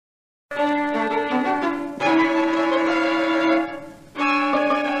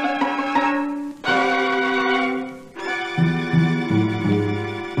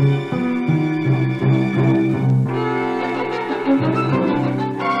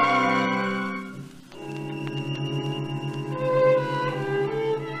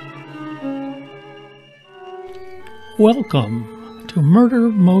Welcome to Murder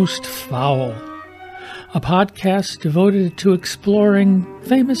Most Foul, a podcast devoted to exploring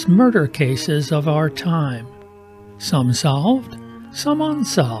famous murder cases of our time. Some solved, some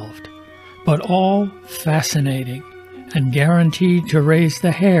unsolved, but all fascinating and guaranteed to raise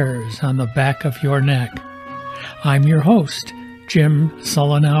the hairs on the back of your neck. I'm your host, Jim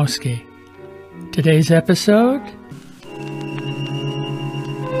Solanowski. Today's episode: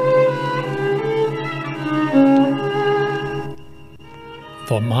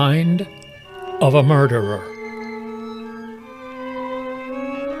 The Mind of a Murderer.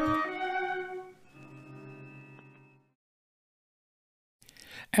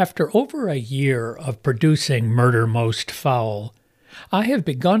 After over a year of producing Murder Most Foul, I have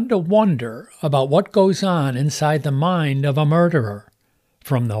begun to wonder about what goes on inside the mind of a murderer,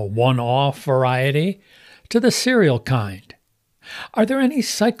 from the one-off variety to the serial kind. Are there any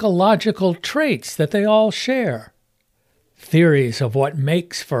psychological traits that they all share? Theories of what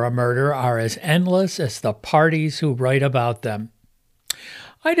makes for a murder are as endless as the parties who write about them.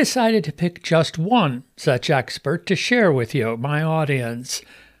 I decided to pick just one such expert to share with you, my audience.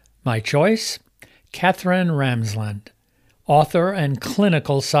 My choice? Katherine Ramsland, author and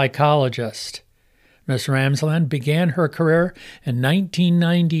clinical psychologist. Ms. Ramsland began her career in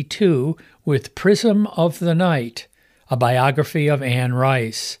 1992 with Prism of the Night, a biography of Anne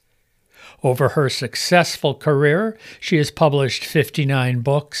Rice. Over her successful career, she has published 59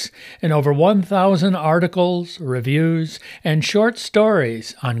 books and over 1,000 articles, reviews, and short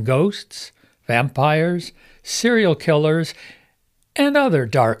stories on ghosts, vampires, serial killers, and other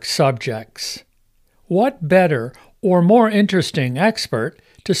dark subjects. What better or more interesting expert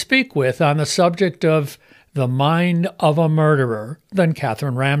to speak with on the subject of the mind of a murderer than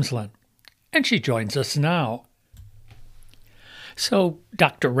Katherine Ramsland? And she joins us now. So,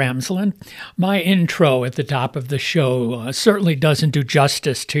 Dr. Ramsland, my intro at the top of the show certainly doesn't do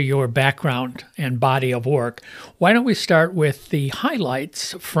justice to your background and body of work. Why don't we start with the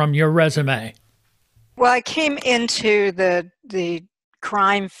highlights from your resume? Well, I came into the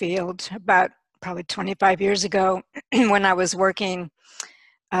crime field about probably 25 years ago when I was working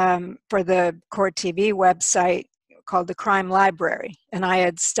for the Court TV website called the Crime Library, and I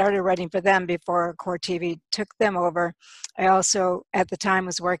had started writing for them before Court TV took them over. I also, at the time,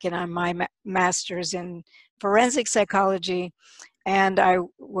 was working on my master's in forensic psychology, and I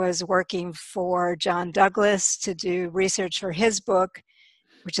was working for John Douglas to do research for his book,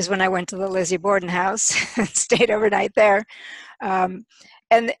 which is when I went to the Lizzie Borden house and stayed overnight there. And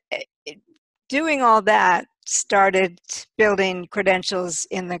doing all that started building credentials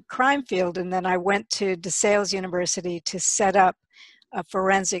in the crime field, and then I went to DeSales University to set up a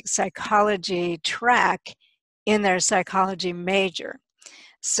forensic psychology track in their psychology major.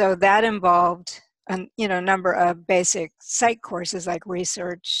 So that involved a number of basic psych courses like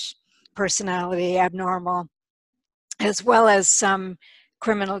research, personality, abnormal, as well as some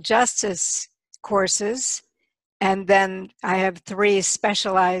criminal justice courses. And then I have 3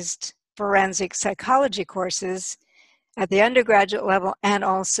 specialized forensic psychology courses at the undergraduate level and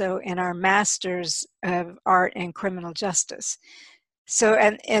also in our Masters of Art in Criminal Justice. So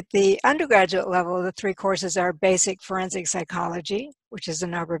and at the undergraduate level, the 3 courses are basic forensic psychology, which is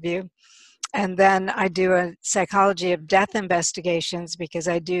an overview. And then I do a psychology of death investigations because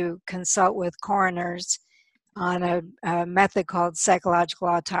I do consult with coroners on a method called psychological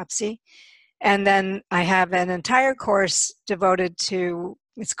autopsy. And then I have an entire course devoted to,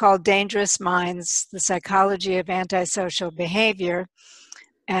 it's called Dangerous Minds, the Psychology of Antisocial Behavior.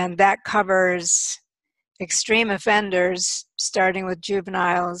 And that covers extreme offenders, starting with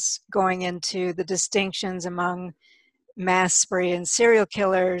juveniles, going into the distinctions among mass spree and serial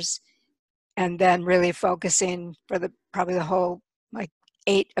killers, and then really focusing for probably the whole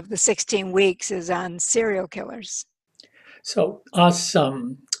 8 of the 16 weeks is on serial killers. So us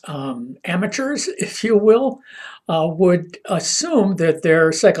amateurs, if you will, would assume that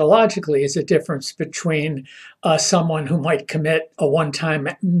there psychologically is a difference between someone who might commit a one-time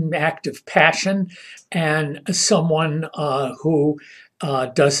act of passion and someone who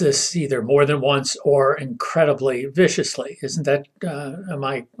does this either more than once or incredibly viciously. Isn't that, am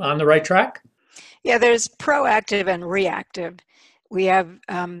I on the right track? Yeah, there's proactive and reactive. We have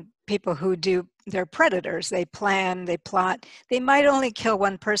people who they're predators. They plan, they plot. They might only kill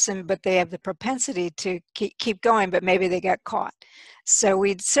one person, but they have the propensity to keep going, but maybe they got caught. So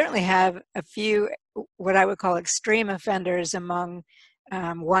we'd certainly have a few, what I would call extreme offenders among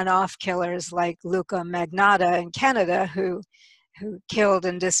one-off killers like Luca Magnotta in Canada, who killed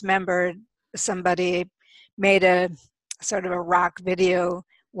and dismembered somebody, made a sort of a rock video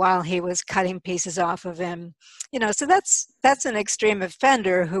while he was cutting pieces off of him. So that's an extreme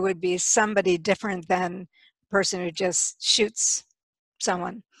offender who would be somebody different than a person who just shoots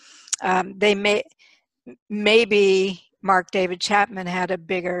someone. Maybe Mark David Chapman had a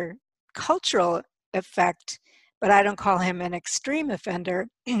bigger cultural effect, but I don't call him an extreme offender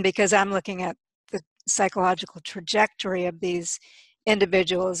because I'm looking at the psychological trajectory of these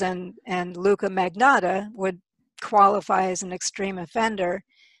individuals, and Luka Magnotta would qualify as an extreme offender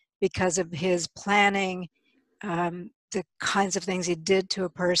because of his planning, the kinds of things he did to a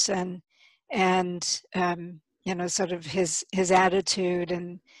person, and sort of his attitude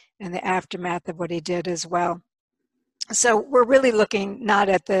and the aftermath of what he did as well. So we're really looking not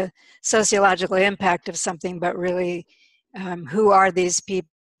at the sociological impact of something, but really who are these people?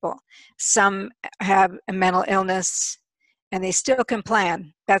 Some have a mental illness and they still can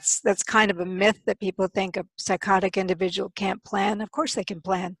plan. That's kind of a myth that people think a psychotic individual can't plan. Of course they can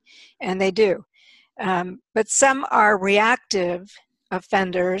plan, and they do. But some are reactive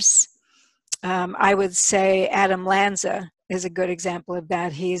offenders. I would say Adam Lanza is a good example of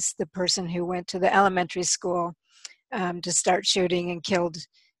that. He's the person who went to the elementary school to start shooting and killed.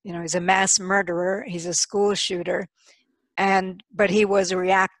 He's a mass murderer. He's a school shooter, but he was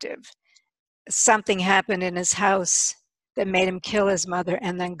reactive. Something happened in his house that made him kill his mother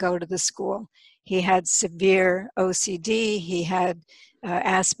and then go to the school. He had severe OCD. He had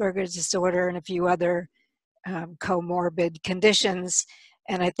Asperger's disorder and a few other comorbid conditions.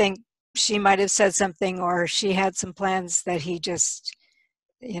 And I think she might have said something, or she had some plans that he just,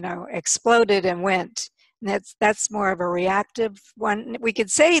 exploded and went. And that's more of a reactive one. We could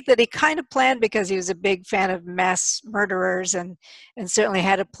say that he kind of planned because he was a big fan of mass murderers and certainly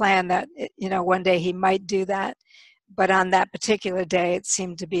had a plan that, one day he might do that. But on that particular day, it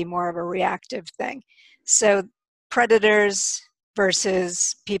seemed to be more of a reactive thing. So predators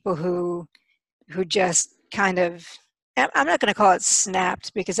versus people who just kind of, I'm not going to call it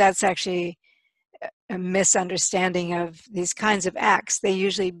snapped, because that's actually a misunderstanding of these kinds of acts. They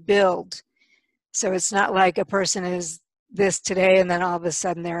usually build. So it's not like a person is this today and then all of a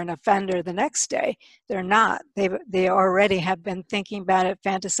sudden they're an offender the next day. They're not. They already have been thinking about it,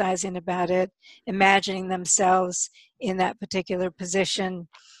 fantasizing about it, imagining themselves in that particular position,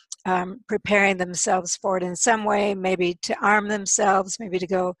 preparing themselves for it in some way, maybe to arm themselves, maybe to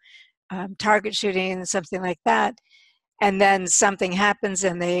go target shooting, something like that. And then something happens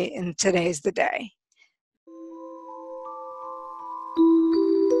and today's the day.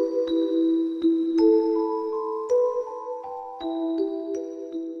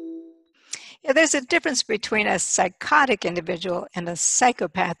 Yeah, there's a difference between a psychotic individual and a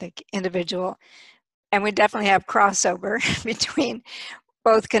psychopathic individual. And we definitely have crossover between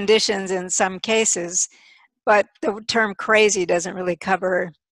both conditions in some cases. But the term crazy doesn't really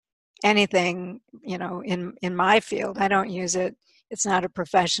cover anything, in my field. I don't use it. It's not a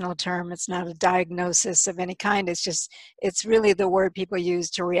professional term. It's not a diagnosis of any kind. It's really the word people use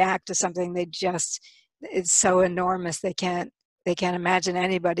to react to something it's so enormous they can't imagine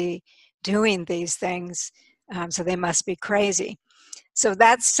anybody doing these things, so they must be crazy. So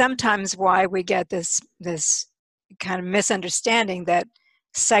that's sometimes why we get this kind of misunderstanding that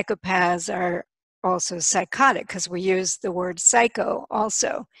psychopaths are also psychotic, because we use the word psycho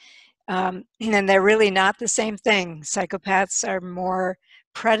also. And they're really not the same thing. Psychopaths are more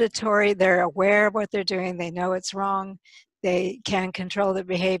predatory. They're aware of what they're doing. They know it's wrong. They can control their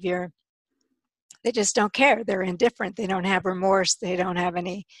behavior. They just don't care. They're indifferent. They don't have remorse. They don't have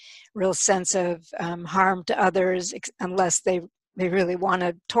any real sense of harm to others, unless they really want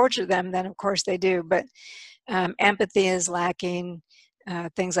to torture them. Then of course they do. But empathy is lacking,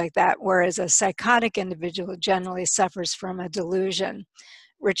 things like that. Whereas a psychotic individual generally suffers from a delusion.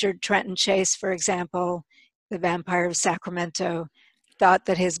 Richard Trenton Chase, for example, the vampire of Sacramento, thought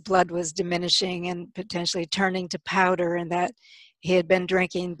that his blood was diminishing and potentially turning to powder, and that he had been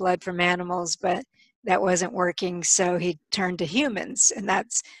drinking blood from animals, but that wasn't working, so he turned to humans. And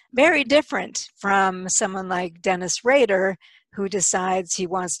that's very different from someone like Dennis Rader, who decides he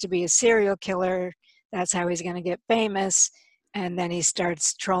wants to be a serial killer. That's how he's going to get famous. And then he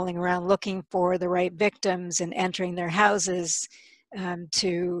starts trolling around looking for the right victims and entering their houses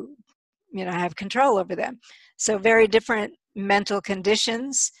to have control over them. So very different mental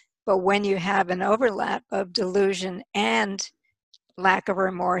conditions, but when you have an overlap of delusion and lack of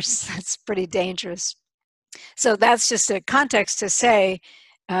remorse, that's pretty dangerous. So that's just a context to say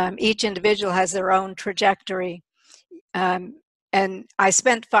each individual has their own trajectory. And I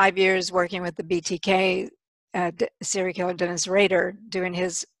spent 5 years working with the BTK serial killer Dennis Rader, doing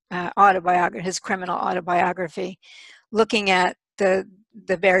his autobiography, his criminal autobiography, looking at the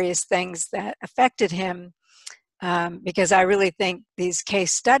the various things that affected him, because I really think these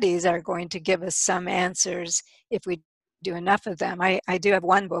case studies are going to give us some answers if we do enough of them. I do have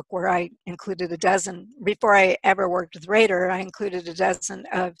one book where I included a dozen. Before I ever worked with Rader, I included a dozen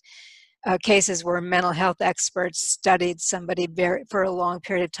of cases where mental health experts studied somebody for a long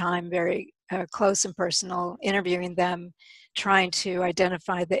period of time, very close and personal, interviewing them, trying to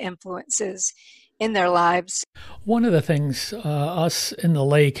identify the influences in their lives. One of the things us in the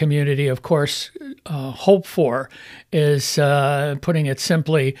lay community, of course, hope for is, putting it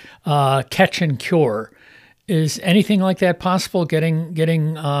simply, catch and cure. Is anything like that possible? Getting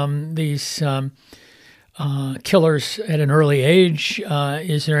these killers at an early age?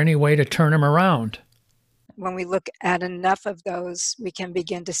 Is there any way to turn them around? When we look at enough of those, we can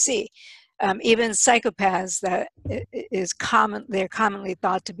begin to see. Even psychopaths that they're commonly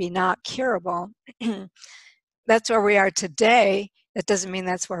thought to be not curable. That's where we are today. That doesn't mean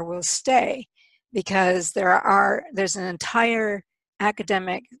that's where we'll stay, because there's an entire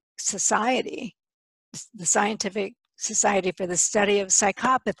academic society, the Scientific Society for the Study of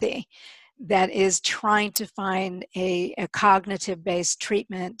Psychopathy, that is trying to find a cognitive-based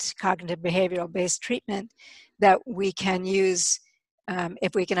treatment, cognitive behavioral-based treatment that we can use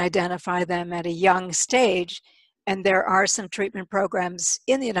if we can identify them at a young stage. And there are some treatment programs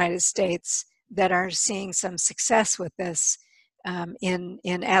in the United States that are seeing some success with this in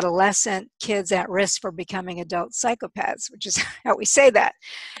adolescent kids at risk for becoming adult psychopaths, which is how we say that.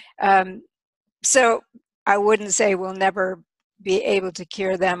 So I wouldn't say we'll never be able to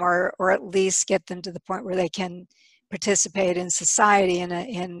cure them, or at least get them to the point where they can participate in society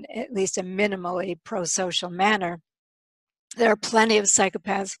in at least a minimally pro-social manner. There are plenty of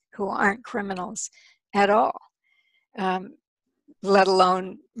psychopaths who aren't criminals at all, let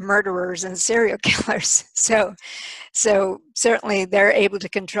alone murderers and serial killers. So certainly they're able to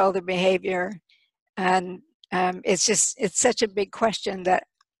control their behavior, and it's such a big question that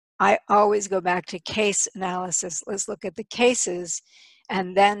I always go back to case analysis. Let's look at the cases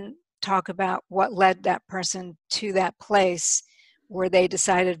and then talk about what led that person to that place where they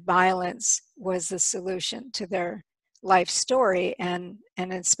decided violence was the solution to their life story, and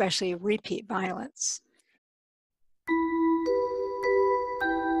especially repeat violence.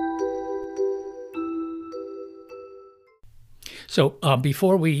 So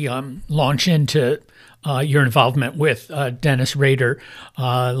before we launch into your involvement with Dennis Rader,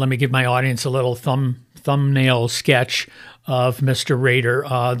 let me give my audience a little thumbnail sketch of Mr. Rader.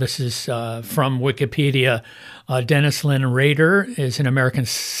 This is from Wikipedia. Dennis Lynn Rader is an American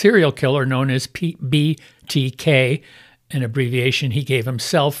serial killer known as BTK, an abbreviation he gave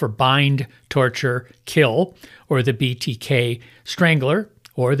himself for bind, torture, kill, or the BTK strangler,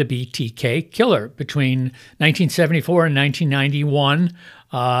 or the BTK killer. Between 1974 and 1991,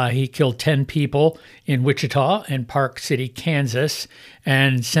 he killed 10 people in Wichita and Park City, Kansas,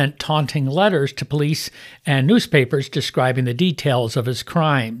 and sent taunting letters to police and newspapers describing the details of his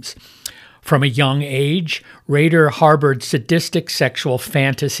crimes. From a young age, Rader harbored sadistic sexual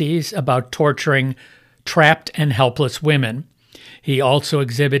fantasies about torturing trapped and helpless women. He also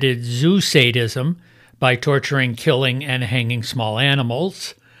exhibited zoo sadism by torturing, killing, and hanging small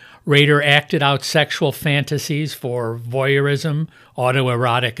animals. Rader acted out sexual fantasies for voyeurism,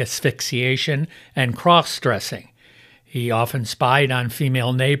 autoerotic asphyxiation, and cross-dressing. He often spied on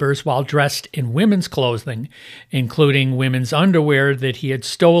female neighbors while dressed in women's clothing, including women's underwear that he had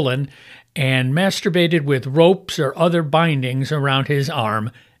stolen, and masturbated with ropes or other bindings around his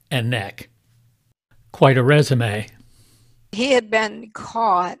arm and neck. Quite a resume. He had been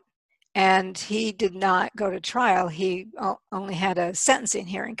caught, and he did not go to trial. He only had a sentencing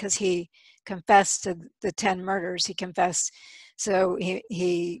hearing because he confessed to the 10 murders. He confessed. So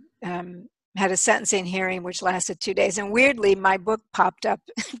he had a sentencing hearing which lasted 2 days. And weirdly, my book popped up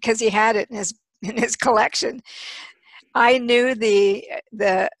because he had it in his collection. I knew the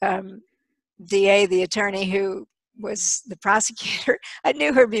DA, the attorney who was the prosecutor. I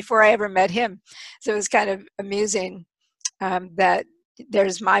knew her before I ever met him. So it was kind of amusing that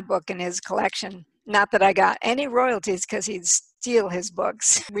there's my book in his collection. Not that I got any royalties because he'd steal his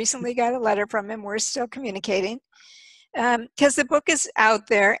books. Recently got a letter from him. We're still communicating because the book is out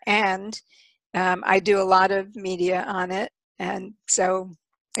there, and I do a lot of media on it. And so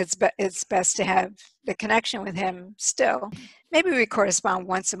it's best to have the connection with him still. Maybe we correspond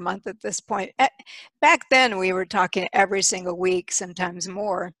once a month at this point. Back then, we were talking every single week, sometimes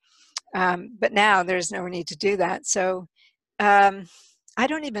more. But now there's no need to do that. So I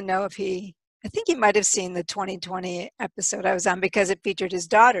don't even know if I think he might have seen the 2020 episode I was on because it featured his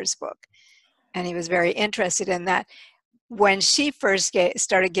daughter's book. And he was very interested in that. when she first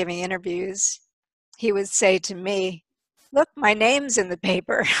started giving interviews, he would say to me, "Look, my name's in the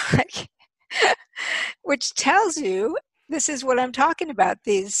paper," which tells you this is what I'm talking about,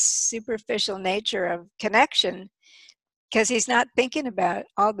 the superficial nature of connection, because he's not thinking about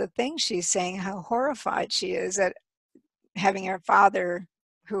all the things she's saying, how horrified she is at having her father,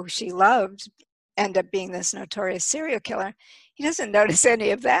 who she loved, end up being this notorious serial killer. He doesn't notice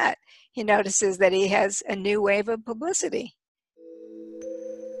any of that. He notices that he has a new wave of publicity.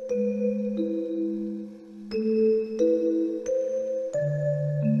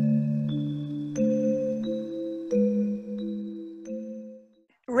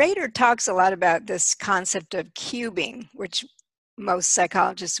 Rader talks a lot about this concept of cubing, which most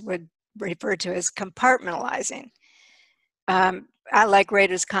psychologists would refer to as compartmentalizing. I like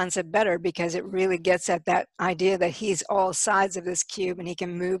Rader's concept better because it really gets at that idea that he's all sides of this cube and he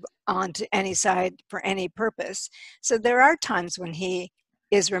can move on to any side for any purpose. So there are times when he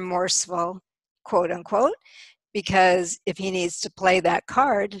is remorseful, quote unquote, because if he needs to play that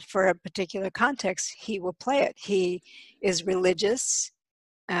card for a particular context, he will play it. He is religious,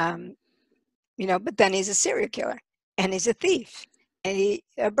 but then he's a serial killer and he's a thief and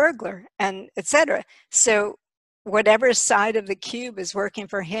a burglar and etc. So whatever side of the cube is working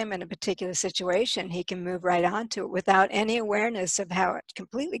for him in a particular situation, he can move right onto it without any awareness of how it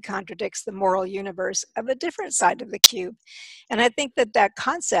completely contradicts the moral universe of a different side of the cube. And I think that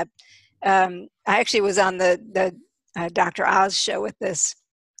concept, I actually was on the Dr. Oz show with this,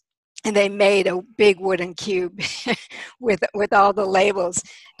 and they made a big wooden cube with all the labels.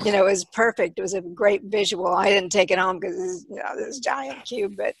 It was perfect. It was a great visual. I didn't take it home because this giant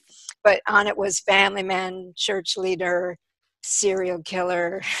cube, but on it was family man, church leader, serial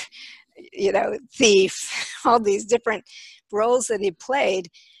killer, thief, all these different roles that he played.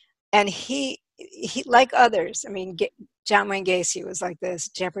 And he like others, John Wayne Gacy was like this,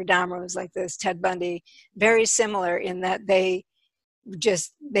 Jeffrey Dahmer was like this, Ted Bundy, very similar in that they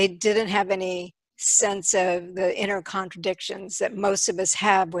didn't have any sense of the inner contradictions that most of us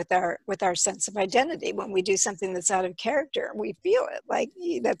have with our sense of identity. When we do something that's out of character, we feel it like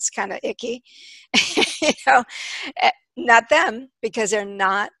that's kind of icky. Not them, because they're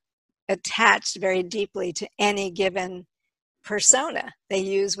not attached very deeply to any given persona. They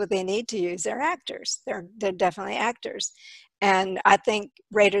use what they need to use. They're actors. They're definitely actors. And I think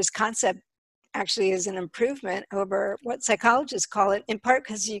Rader's concept actually is an improvement over what psychologists call it, in part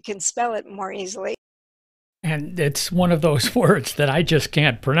because you can spell it more easily. And it's one of those words that I just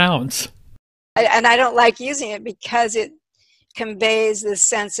can't pronounce. And I don't like using it because it conveys this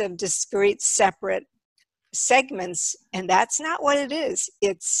sense of discrete, separate segments, and that's not what it is.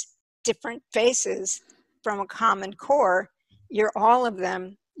 It's different faces from a common core. You're all of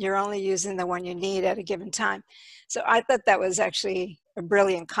them. You're only using the one you need at a given time. So I thought that was actually a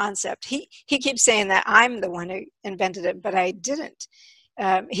brilliant concept. He keeps saying that I'm the one who invented it, but I didn't.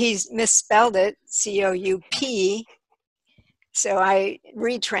 He's misspelled it, COUP, so I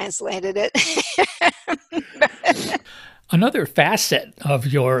retranslated it. Another facet of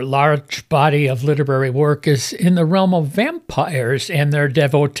your large body of literary work is in the realm of vampires and their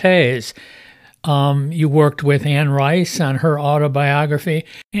devotees. You worked with Anne Rice on her autobiography,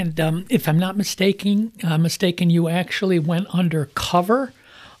 and if I'm not mistaken, you actually went undercover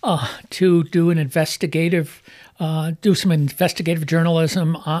to do some investigative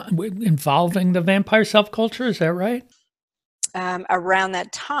journalism involving the vampire subculture. Is that right? Around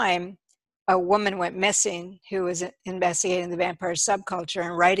that time, a woman went missing who was investigating the vampire subculture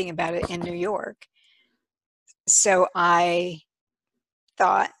and writing about it in New York. So I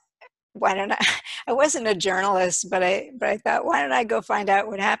thought, why don't I wasn't a journalist, but I thought, why don't I go find out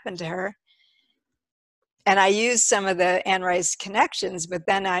what happened to her? And I used some of the Anne Rice connections, but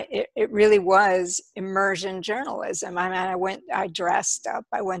then it really was immersion journalism. I dressed up.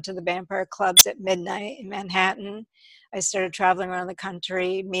 I went to the vampire clubs at midnight in Manhattan. I started traveling around the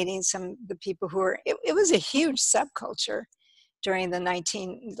country, meeting some of the people who were, it was a huge subculture during the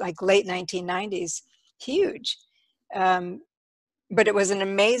late 1990s, huge. But it was an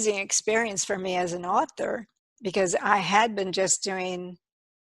amazing experience for me as an author, because I had been just doing,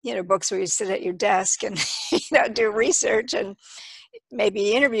 books where you sit at your desk and, do research and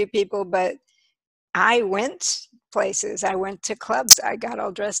maybe interview people, but I went places. I went to clubs. I got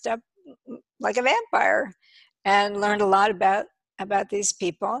all dressed up like a vampire and learned a lot about these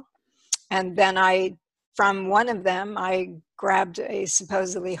people. And then from one of them, I grabbed a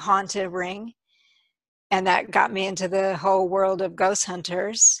supposedly haunted ring, and that got me into the whole world of ghost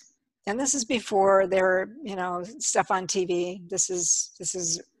hunters. And this is before there were, stuff on TV. This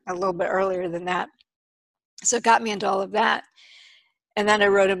is a little bit earlier than that. So it got me into all of that. And then I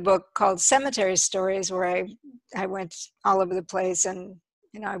wrote a book called Cemetery Stories, where I went all over the place, and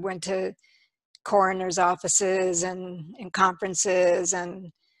I went to coroners' offices and conferences,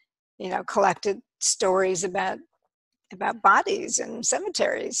 and collected stories about bodies and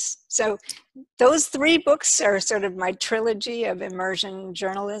cemeteries. So those 3 books are sort of my trilogy of immersion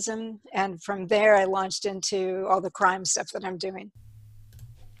journalism, and from there I launched into all the crime stuff that I'm doing.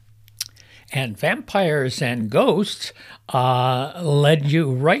 And Vampires and Ghosts led you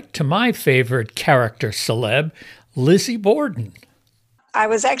right to my favorite character celeb, Lizzie Borden. I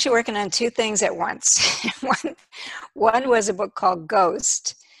was actually working on 2 things at once. one was a book called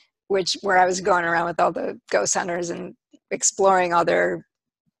Ghost, where I was going around with all the ghost hunters and exploring all their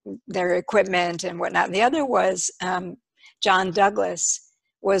equipment and whatnot. And the other was John Douglas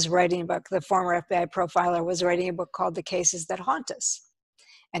was writing a book. The former FBI profiler was writing a book called The Cases That Haunt Us.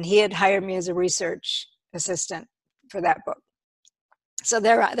 And he had hired me as a research assistant for that book. So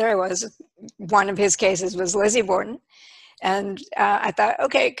there I was. One of his cases was Lizzie Borden. And I thought,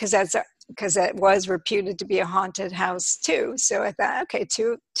 okay, because it was reputed to be a haunted house too. So I thought, okay,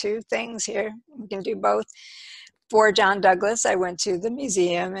 two things here. We can do both. For John Douglas, I went to the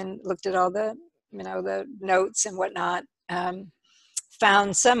museum and looked at all the notes and whatnot.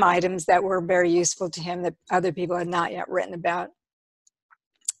 Found some items that were very useful to him that other people had not yet written about.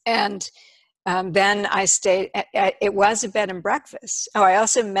 And then I stayed, it was a bed and breakfast. Oh, I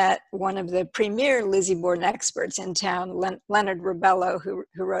also met one of the premier Lizzie Borden experts in town, Leonard Ribello, who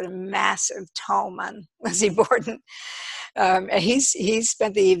wrote a massive tome on Lizzie Borden. He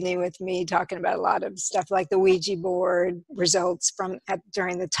spent the evening with me talking about a lot of stuff like the Ouija board results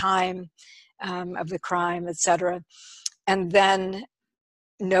during the time of the crime, etc. And then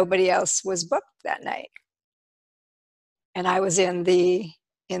nobody else was booked that night. And I was in the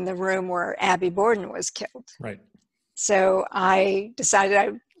room where Abby Borden was killed. Right. So I decided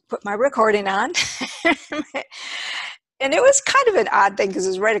I'd put my recording on. And it was kind of an odd thing because it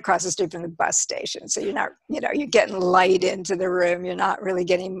was right across the street from the bus station. So you're not, you're getting light into the room. You're not really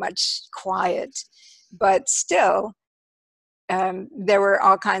getting much quiet. But still, there were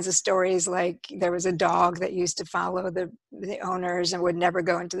all kinds of stories. Like there was a dog that used to follow the owners and would never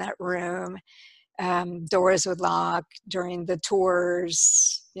go into that room. Doors would lock during the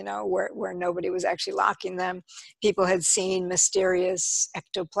tours, where nobody was actually locking them. People had seen mysterious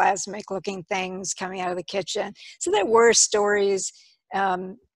ectoplasmic looking things coming out of the kitchen. So there were stories,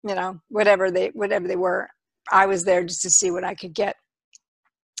 whatever they were. I was there just to see what I could get.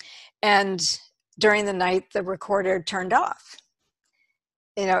 And during the night, the recorder turned off.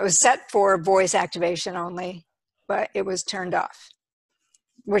 It was set for voice activation only, but it was turned off,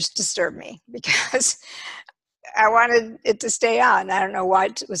 which disturbed me because I wanted it to stay on. I don't know why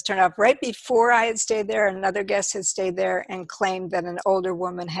it was turned off. Right before I had stayed there, another guest had stayed there and claimed that an older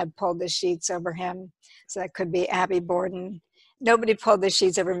woman had pulled the sheets over him. So that could be Abby Borden. Nobody pulled the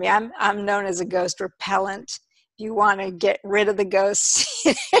sheets over me. I'm known as a ghost repellent. If you want to get rid of the ghosts,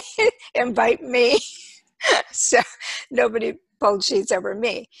 invite me. So nobody pulled sheets over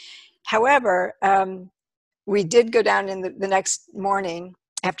me. However, we did go down in the next morning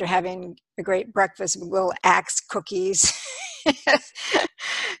after having a great breakfast with little Axe cookies,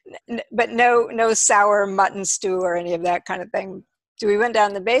 but no sour mutton stew or any of that kind of thing. So we went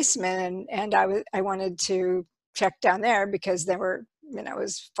down the basement, and I wanted to check down there because there were, it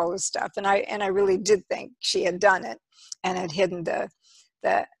was full of stuff, and I really did think she had done it and had hidden the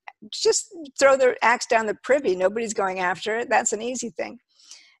just throw the axe down the privy. Nobody's going after it. That's an easy thing.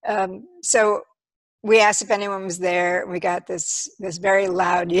 So we asked if anyone was there. We got this very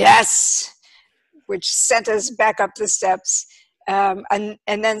loud yes, which sent us back up the steps. And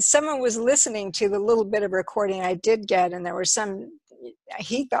then someone was listening to the little bit of recording I did get, and there were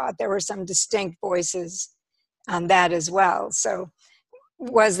he thought there were some distinct voices on that as well. So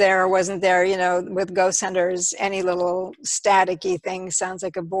was there or wasn't there, with ghost hunters, any little staticky thing sounds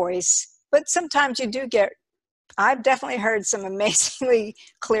like a voice. But sometimes you do get, I've definitely heard some amazingly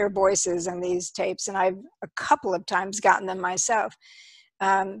clear voices on these tapes, and I've a couple of times gotten them myself.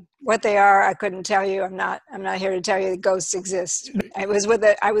 What they are, I couldn't tell you. I'm not here to tell you that ghosts exist. I was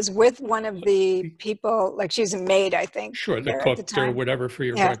with one of the people, like she's a maid, I think. Sure, the cook or whatever for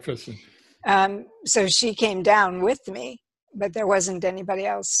your breakfast. So she came down with me, but there wasn't anybody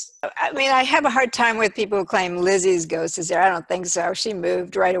else. I mean, I have a hard time with people who claim Lizzie's ghost is there. I don't think so. She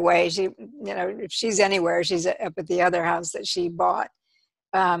moved right away. She, if she's anywhere, she's up at the other house that she bought.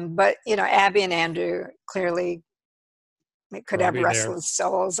 But, Abby and Andrew clearly could have restless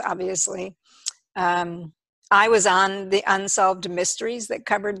souls, obviously. I was on the Unsolved Mysteries that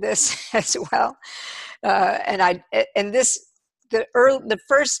covered this as well. The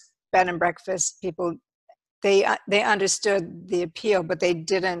first bed and breakfast people, they understood the appeal, but they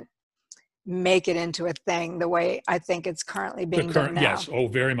didn't make it into a thing the way I think it's currently being done now. Yes. Oh,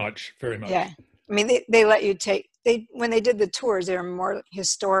 very much. Very much. Yeah. I mean, they let you when they did the tours, they were more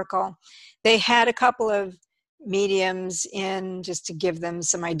historical. They had a couple of mediums in just to give them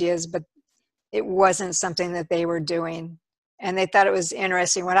some ideas, but it wasn't something that they were doing. And they thought it was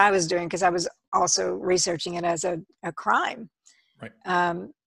interesting what I was doing, because I was also researching it as a crime. Right.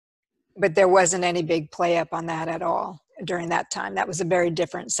 But there wasn't any big play up on that at all during that time. That was a very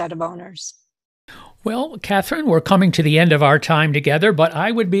different set of owners. Well, Catherine, we're coming to the end of our time together, but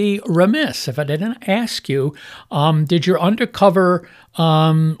I would be remiss if I didn't ask you, did your undercover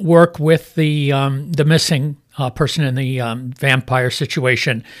work with the missing person in the vampire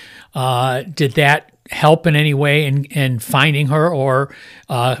situation, did that help in any way in finding her or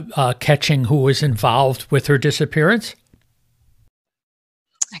catching who was involved with her disappearance?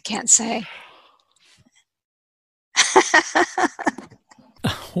 I can't say.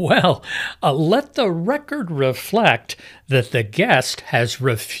 Well, let the record reflect that the guest has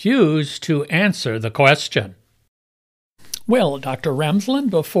refused to answer the question. Well, Dr. Remsland,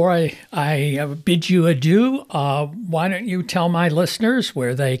 before I bid you adieu, why don't you tell my listeners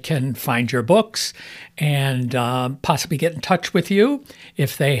where they can find your books and possibly get in touch with you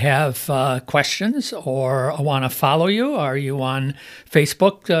if they have questions or want to follow you? Are you on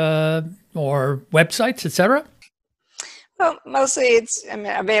Facebook or websites, etc.? Well, mostly it's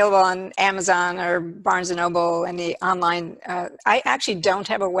available on Amazon or Barnes & Noble, and the online. I actually don't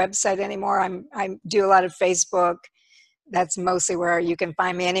have a website anymore. I do a lot of Facebook. That's mostly where you can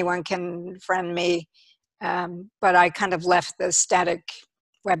find me. Anyone can friend me. But I kind of left the static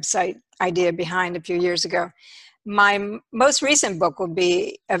website idea behind a few years ago. My most recent book will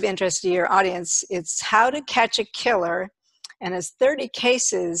be of interest to your audience. It's How to Catch a Killer, and it's 30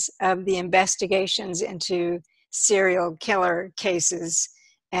 cases of the investigations into serial killer cases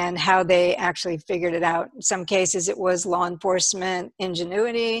and how they actually figured it out. In some cases it was law enforcement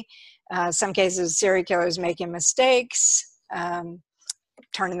ingenuity, some cases serial killers making mistakes,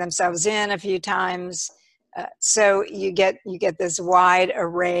 turning themselves in a few times. So you get this wide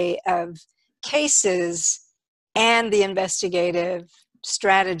array of cases and the investigative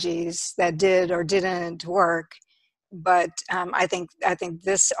strategies that did or didn't work. But I think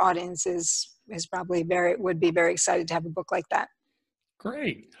this audience is probably would be very excited to have a book like that.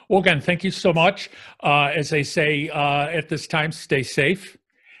 Great. Well, again, thank you so much. As they say at this time, stay safe.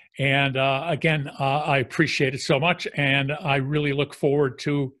 And again, I appreciate it so much. And I really look forward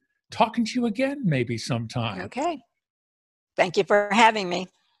to talking to you again, maybe sometime. Okay. Thank you for having me.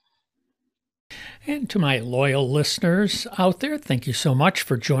 And to my loyal listeners out there, thank you so much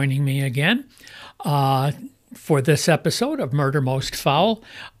for joining me again. For this episode of Murder Most Foul,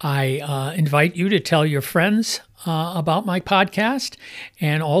 I invite you to tell your friends about my podcast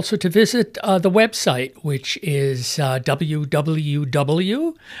and also to visit the website, which is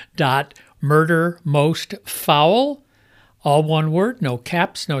www.murdermostfoul, all one word, no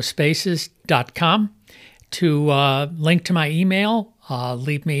caps, no spaces.com, to link to my email,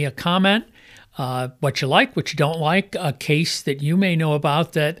 leave me a comment. What you like, what you don't like, a case that you may know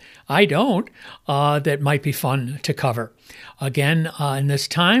about that I don't, that might be fun to cover. Again, in this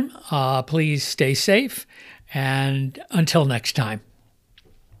time, please stay safe, and until next time.